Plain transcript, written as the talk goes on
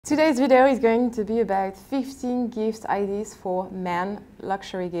Today's video is going to be about 15 gift ideas for men,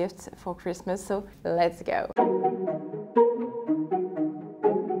 luxury gifts for Christmas, so let's go!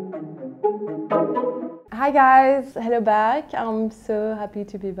 Hi guys, hello back. I'm so happy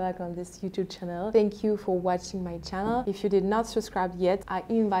to be back on this YouTube channel. Thank you for watching my channel. If you did not subscribe yet, I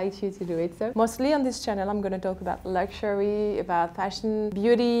invite you to do it. So mostly on this channel, I'm going to talk about luxury, about fashion,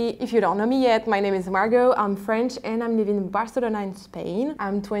 beauty. If you don't know me yet, my name is Margot. I'm French and I'm living in Barcelona in Spain.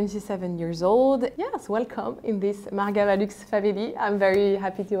 I'm 27 years old. Yes, welcome in this Margavalux family. I'm very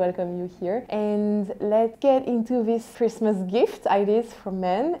happy to welcome you here. And let's get into this Christmas gift ideas for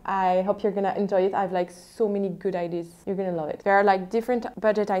men. I hope you're gonna enjoy it. I've like so many good ideas. You're gonna love it. There are like different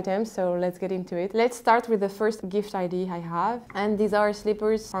budget items, so let's get into it. Let's start with the first gift idea I have, and these are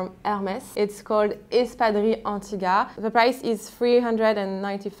slippers from Hermès. It's called Espadrille Antigua. The price is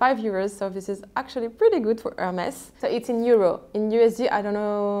 395 euros, so this is actually pretty good for Hermès. So it's in euro. In USD, I don't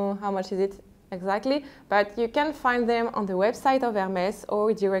know how much is it exactly, but you can find them on the website of Hermès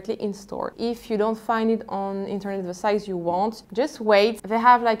or directly in store. If you don't find it on internet the size you want, just wait. They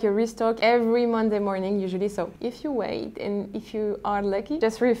have like a restock every Monday morning usually, so if you wait and if you are lucky,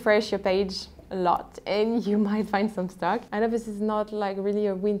 just refresh your page a lot and you might find some stock. I know this is not like really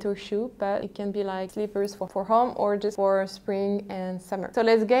a winter shoe, but it can be like slippers for home or just for spring and summer. So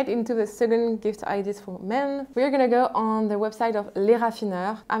let's get into the second gift ideas for men. We're gonna go on the website of Les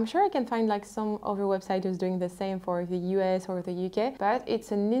Raffineurs. I'm sure I can find like some other websites doing the same for the US or the UK, but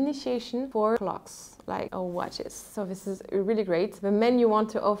it's an initiation for clocks, like watches. So this is really great. The men you want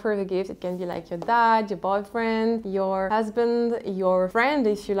to offer the gift, it can be like your dad, your boyfriend, your husband, your friend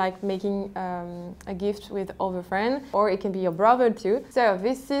if you like making a gift with other friend, or it can be your brother too. So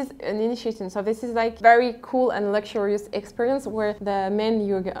this is an initiation. So this is like very cool and luxurious experience where the man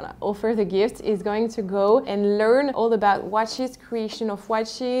you're gonna offer the gift is going to go and learn all about watches, creation of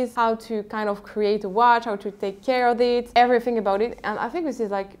watches, how to kind of create a watch, how to take care of it, everything about it. And I think this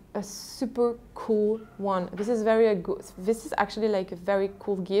is like a super cool one. This is very good. This is actually like a very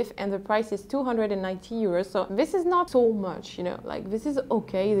cool gift, and the price is 290 euros. So this is not so much, you know, like this is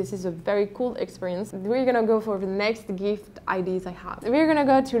okay. This is a very cool experience. We're gonna go for the next gift ideas I have. We're gonna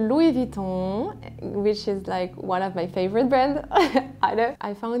go to Louis Vuitton, which is like one of my favorite brands. I know.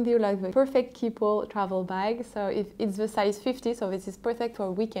 I found you like the perfect couple travel bag. So if it's the size 50, so this is perfect for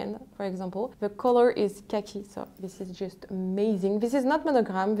a weekend, for example. The color is khaki, so this is just amazing. This is not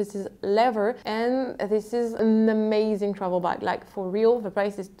monogram. This is leather, and this is an amazing travel bag. Like for real, the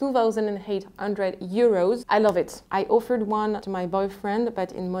price is 2,800 euros. I love it. I offered one to my boyfriend,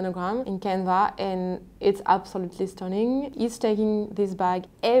 but in monogram, in Canva, and it's absolutely stunning. He's taking this bag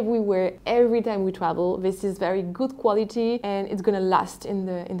everywhere, every time we travel. This is very good quality, and it's gonna last in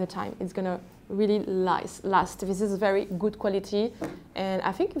the time. It's gonna really last. This is very good quality, and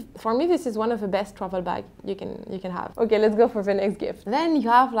I think for me this is one of the best travel bags you can have. Okay, let's go for the next gift. Then you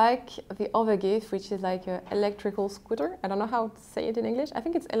have like the other gift, which is like an electrical scooter. I don't know how to say it in English. I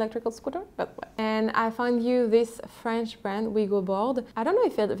think it's electrical scooter, but what? And I found you this French brand, Wigo Board. I don't know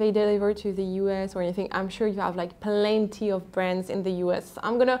if they deliver to the US or anything. I'm sure you have like plenty of brands in the US.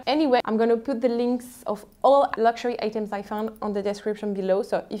 I'm gonna put the links of all luxury items I found on the description below.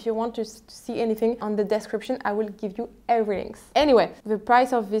 So if you want to see anything on the description, I will give you every link. Anyway, the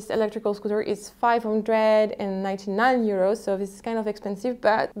price of this electrical scooter is 599 euros, so this is kind of expensive,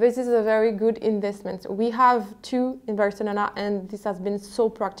 but this is a very good investment. We have two in Barcelona, and this has been so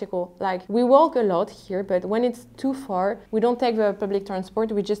practical. Like, we walk a lot here, but when it's too far, we don't take the public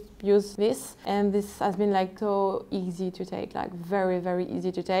transport, we just use this, and this has been like so easy to take, like very, very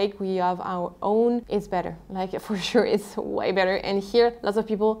easy to take. We have our own. It's better, like for sure it's way better. And here lots of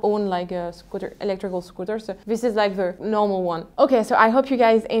people own like a scooter, electrical scooter, so this is like the normal one. Okay, so I hope you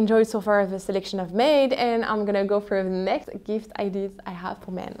guys enjoyed so far the selection I've made, and I'm gonna go for the next gift ideas I have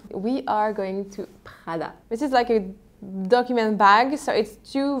for men. We are going to Prada. This is like a document bag, so it's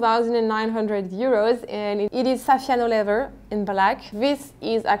 2,900 euros, and it is Saffiano leather in black. This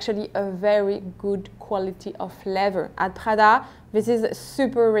is actually a very good quality of leather. At Prada, this is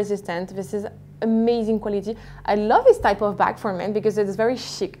super resistant. This is amazing quality. I love this type of bag for men because it's very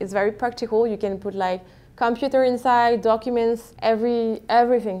chic, it's very practical. You can put like computer inside, documents,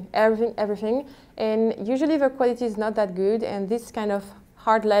 everything. And usually the quality is not that good, and this kind of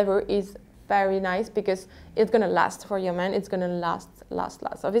hard leather is very nice because it's gonna last for your man. It's gonna last.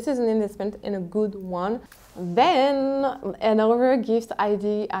 So this is an investment in a good one. Then another gift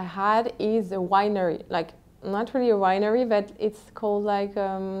idea I had is a winery. Like, not really a winery, but it's called like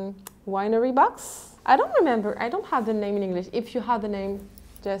winery box. I don't remember. I don't have the name in English. If you have the name,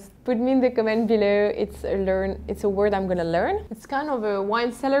 just put me in the comment below. It's a word I'm gonna learn. It's kind of a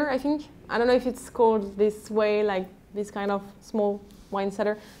wine cellar, I think. I don't know if it's called this way, like this kind of small wine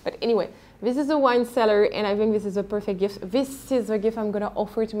cellar, but anyway, this is a wine cellar, and I think this is a perfect gift. This is the gift I'm gonna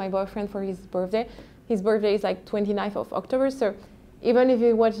offer to my boyfriend for his birthday. His birthday is like 29th of October, so even if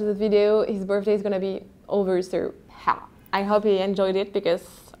you watch the video, his birthday is gonna be over, so I hope he enjoyed it because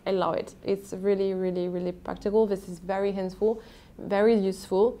I love it. It's really, really, really practical. This is very handsful, very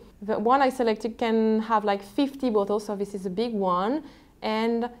useful. The one I selected can have like 50 bottles, so this is a big one.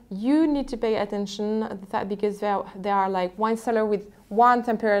 And you need to pay attention to that because there are like wine cellar with one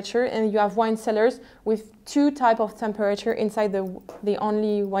temperature, and you have wine cellars with two type of temperature inside the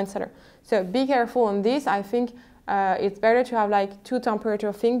only wine cellar. So be careful on this. I think it's better to have like two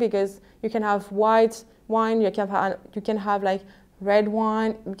temperature thing because you can have white wine, you can have like red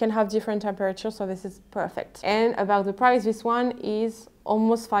wine, you can have different temperatures, so this is perfect. And about the price, this one is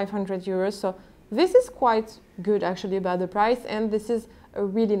almost 500 euros, so this is quite good actually about the price, and this is a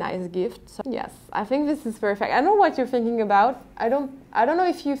really nice gift. So yes, I think this is perfect. I don't know what you're thinking about. I don't know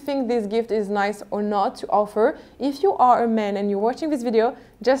if you think this gift is nice or not to offer. If you are a man and you're watching this video,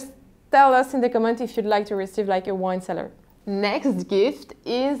 just tell us in the comment if you'd like to receive like a wine cellar. Next gift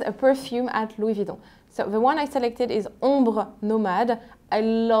is a perfume at Louis Vuitton. So the one I selected is Ombre Nomade. I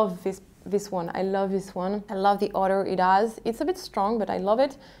love this one. I love this one. I love the odor it has. It's a bit strong, but I love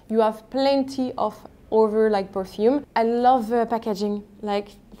it. You have plenty of over like perfume. I love the packaging.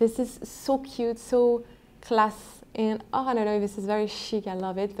 Like this is so cute, so class, and oh, I don't know, this is very chic. I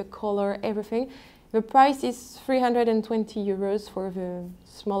love it. The color, everything. The price is 320 euros for the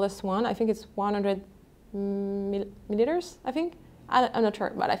smallest one. I think it's 100 milliliters. I think I'm not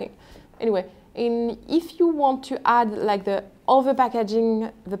sure, but I think anyway. If you want to add like the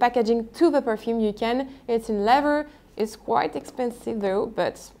packaging to the perfume, you can. It's in leather. It's quite expensive though,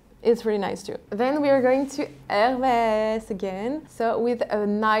 but it's really nice too. Then we are going to Hermès again. So with a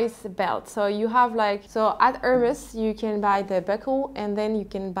nice belt. So you have like, so at Hermès you can buy the buckle and then you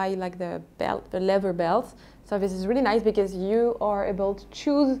can buy like the belt, the leather belt. So this is really nice because you are able to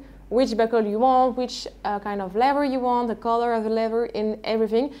choose which buckle you want, which kind of leather you want, the color of the leather, and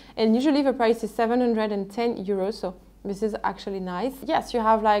everything. And usually the price is 710 euros, so this is actually nice. Yes, you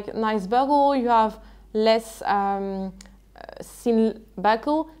have like nice buckle, you have less thin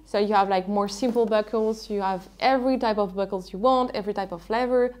buckle, so you have like more simple buckles, you have every type of buckles you want, every type of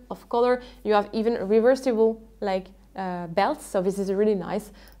leather, of color. You have even reversible like belts, so this is really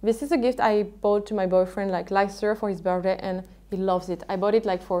nice. This is a gift I bought to my boyfriend like last year for his birthday, and he loves it. I bought it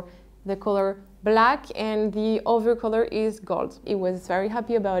like for the color black and the other color is gold. He was very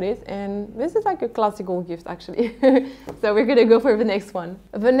happy about it, and this is like a classical gift actually. So we're gonna go for the next one.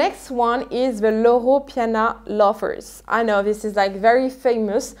 The next one is the Loro Piana loafers. I know this is like very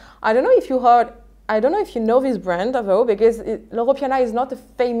famous. I don't know if you know this brand though, because Loro Piana is not a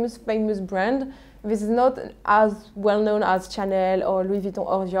famous brand. This is not as well known as Chanel or Louis Vuitton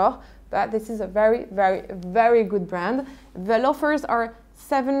or Dior, but this is a very, very, very good brand. The loafers are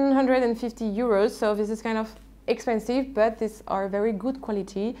 750 euros, so this is kind of expensive, but these are very good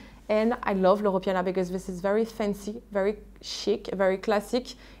quality. And I love Loro Piana because this is very fancy, very chic, very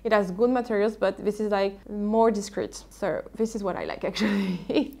classic. It has good materials, but this is like more discreet. So this is what I like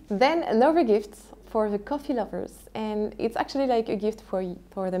actually. Then another gift for the coffee lovers, and it's actually like a gift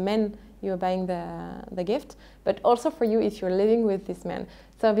for the men you're buying the gift, but also for you if you're living with this man.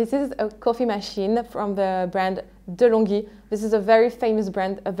 So this is a coffee machine from the brand DeLonghi. This is a very famous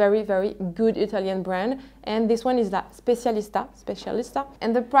brand, a very, very good Italian brand. And this one is the Specialista.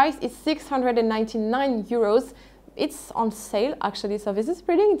 And the price is 699 euros. It's on sale actually, so this is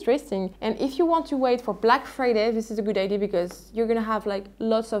pretty interesting. And if you want to wait for Black Friday, this is a good idea because you're gonna have like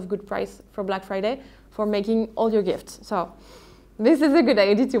lots of good price for Black Friday for making all your gifts. So this is a good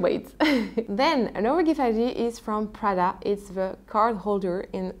idea to wait. Then another gift idea is from Prada. It's the card holder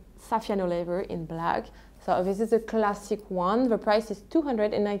in Saffiano leather in black. So this is a classic one. The price is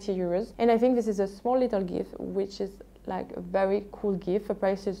 290 euros. And I think this is a small little gift, which is like a very cool gift. The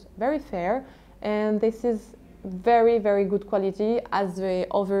price is very fair. And this is very, very good quality as the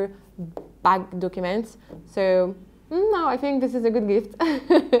other bag documents. So no, I think this is a good gift.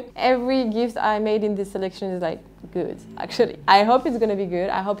 Every gift I made in this selection is like good, actually. I hope it's gonna be good.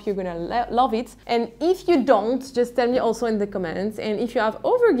 I hope you're gonna love it. And if you don't, just tell me also in the comments. And if you have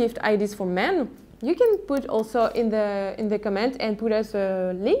other gift ideas for men, you can put also in the comment and put us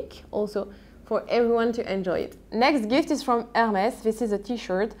a link also for everyone to enjoy it. Next gift is from Hermès. This is a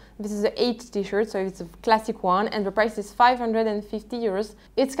t-shirt. This is an 8 t-shirt, so it's a classic one, and the price is 550 euros.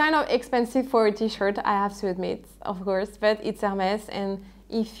 It's kind of expensive for a t-shirt, I have to admit, of course, but it's Hermès, and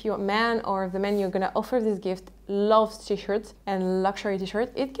if your man or the man you're gonna offer this gift loves t-shirts and luxury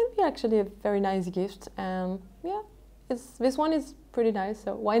t-shirts, it can be actually a very nice gift. And yeah, this one is pretty nice,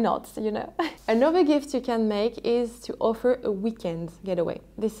 so why not, you know? Another gift you can make is to offer a weekend getaway.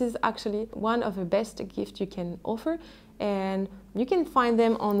 This is actually one of the best gifts you can offer, and you can find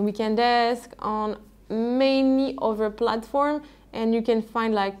them on Weekend Desk, on many other platforms, and you can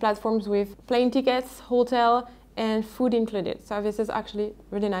find like platforms with plane tickets, hotel, and food included. So this is actually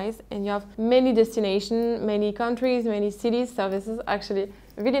really nice, and you have many destinations, many countries, many cities, so this is actually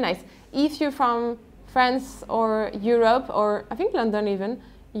really nice. If you're from France or Europe, or I think London even,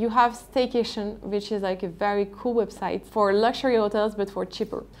 you have Staycation, which is like a very cool website for luxury hotels, but for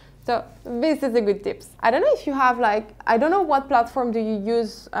cheaper. So this is a good tips. I don't know if you have like, I don't know what platform do you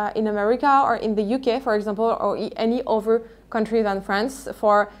use in America or in the UK, for example, or any other country than France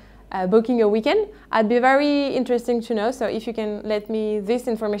for booking a weekend. I'd be very interesting to know. So if you can let me this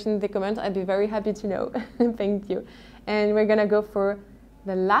information in the comments, I'd be very happy to know. Thank you. And we're gonna go for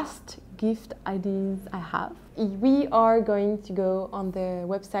the last gift ideas I have. We are going to go on the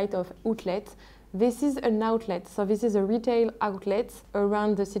website of Outlet. This is an outlet, so this is a retail outlet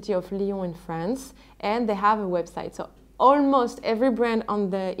around the city of Lyon in France, and they have a website. So almost every brand in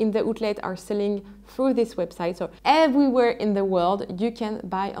the outlet are selling through this website. So everywhere in the world you can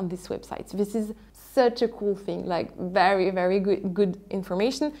buy on this website. So this is such a cool thing, like very, very good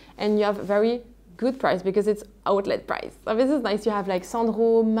information, and you have very good price because it's outlet price. So this is nice. You have like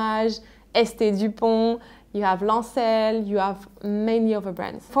Sandro, Mage, Estée Dupont, you have Lancel, you have many other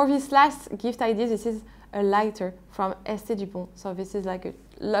brands. For this last gift idea, this is a lighter from Estée Dupont. So this is like a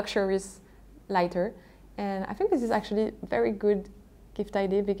luxurious lighter. And I think this is actually a very good gift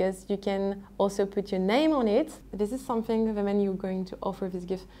idea because you can also put your name on it. This is something the man you're going to offer this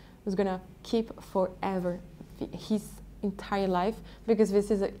gift is gonna keep forever, his entire life, because this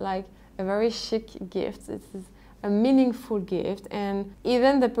is like a very chic gift. This is a meaningful gift, and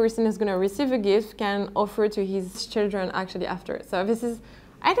even the person who's going to receive a gift can offer to his children actually after. So this is,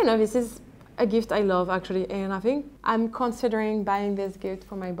 I don't know, this is a gift I love actually, and I think I'm considering buying this gift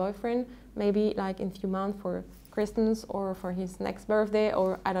for my boyfriend, maybe like in a few months for Christmas or for his next birthday,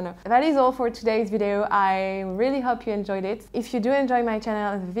 or I don't know. That is all for today's video. I really hope you enjoyed it. If you do enjoy my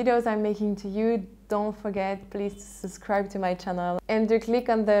channel and the videos I'm making to you, don't forget please to subscribe to my channel and to click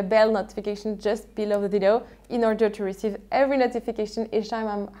on the bell notification just below the video in order to receive every notification each time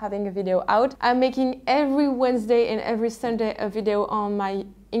I'm having a video out. I'm making every Wednesday and every Sunday a video on my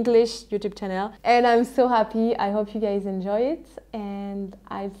English YouTube channel, and I'm so happy. I hope you guys enjoy it, and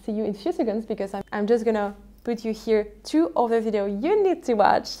I'll see you in a few seconds because I'm just gonna put you here 2 other videos you need to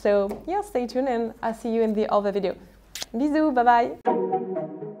watch. So yeah, stay tuned and I'll see you in the other video. Bisous, bye bye.